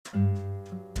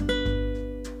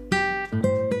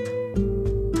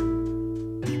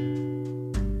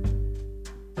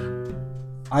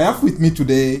I have with me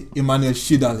today Emmanuel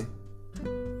Shidali.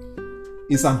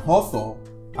 He's an author,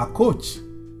 a coach,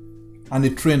 and a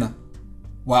trainer.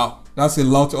 Wow, that's a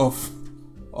lot of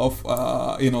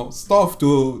stuff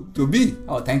to be.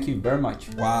 Oh, thank you very much.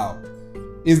 Wow.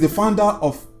 He's the founder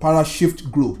of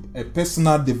Parashift Group, a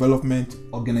personal development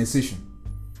organization.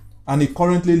 And he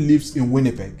currently lives in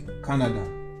Winnipeg, Canada,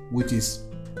 with his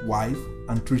wife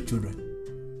and 3 children.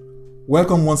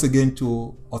 Welcome once again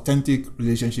to Authentic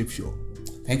Relationship Show.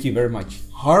 Thank you very much.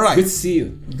 All right. Good to see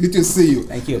you. Good to see you.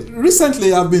 Thank you.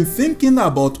 Recently, I've been thinking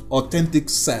about authentic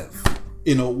self,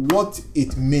 what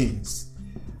it means.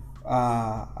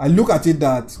 I look at it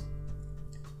that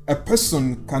a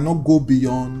person cannot go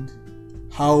beyond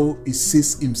how he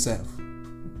sees himself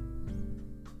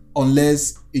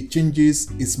unless he changes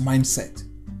his mindset.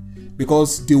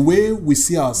 Because the way we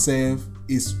see ourselves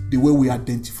is the way we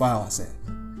identify ourselves.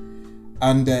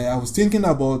 And I was thinking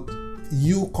about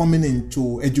you coming in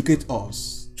to educate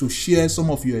us, to share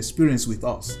some of your experience with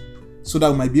us, so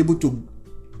that we might be able to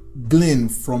glean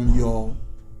from your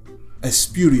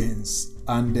experience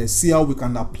and see how we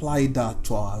can apply that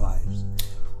to our lives.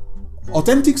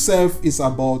 Authentic self is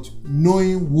about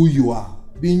knowing who you are,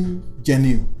 being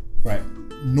genuine. Right.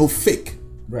 No fake.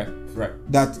 Right.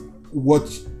 That what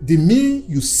the me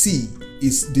you see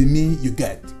is the me you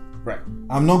get. Right.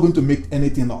 I'm not going to make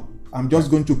anything up. I'm just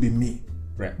going to be me.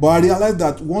 Right. But I realized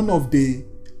that one of the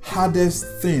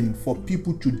hardest thing for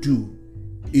people to do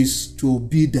is to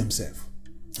be themselves.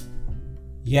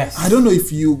 Yes. I don't know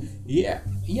if you... Yeah.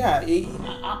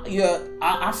 You're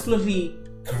absolutely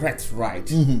correct, right?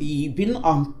 Mm-hmm. Being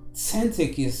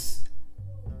authentic is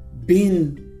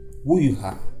being who you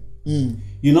are.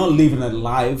 You're not living a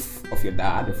life of your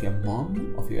dad, of your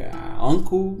mom, of your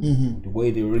uncle, the way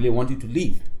they really want you to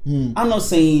live. I'm not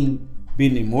saying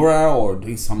being immoral or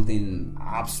doing something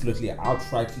absolutely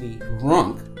outrightly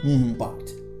wrong,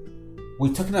 but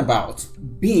we're talking about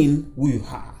being who you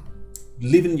are,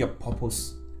 living your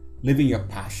purpose, living your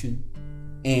passion,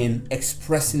 and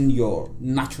expressing your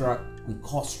natural and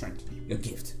core strength, your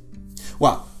gift.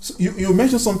 Wow. So you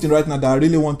mentioned something right now that I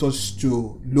really want us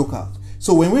to look at.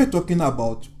 So when we're talking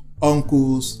about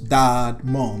uncles, dad,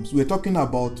 moms, we're talking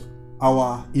about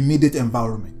our immediate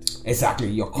environment. Exactly.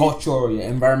 Your culture, your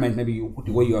environment, maybe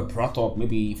the way you are brought up,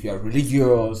 maybe if you are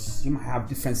religious, you might have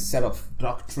different set of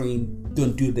doctrine.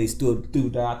 Don't do this, don't do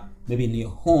that. Maybe in your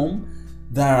home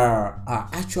that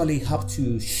actually help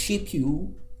to shape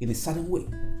you in a certain way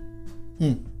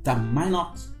that might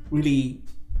not really,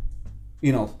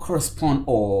 correspond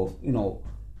or,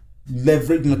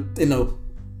 leverage,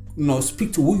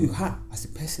 speak to who you are as a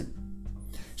person.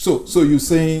 So you're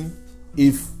saying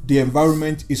if the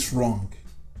environment is wrong,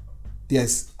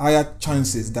 there's higher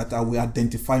chances that I will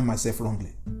identify myself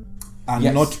wrongly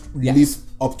and not live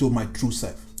up to my true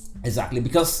self. Exactly,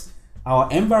 because our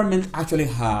environment actually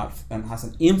has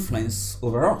an influence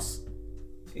over us.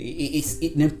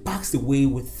 It impacts the way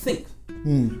we think,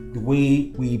 the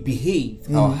way we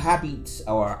behave, our habits,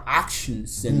 our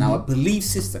actions, and our belief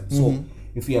system. So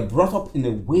if we are brought up in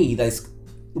a way that is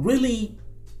really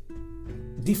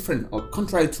different or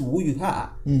contrary to who you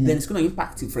are, then it's going to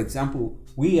impact you. For example,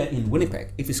 we are in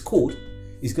Winnipeg. If it's cold,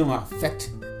 it's going to affect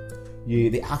you,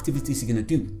 the activities you're going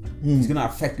to do. It's going to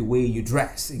affect the way you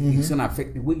dress. It's going to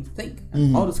affect the way you think,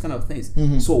 and all those kind of things.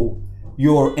 So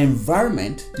your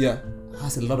environment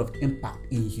has a lot of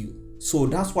impact in you. So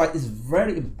that's why it's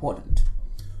very important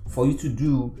for you to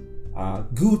do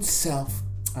good self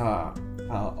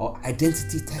or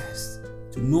identity test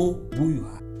to know who you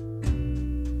are.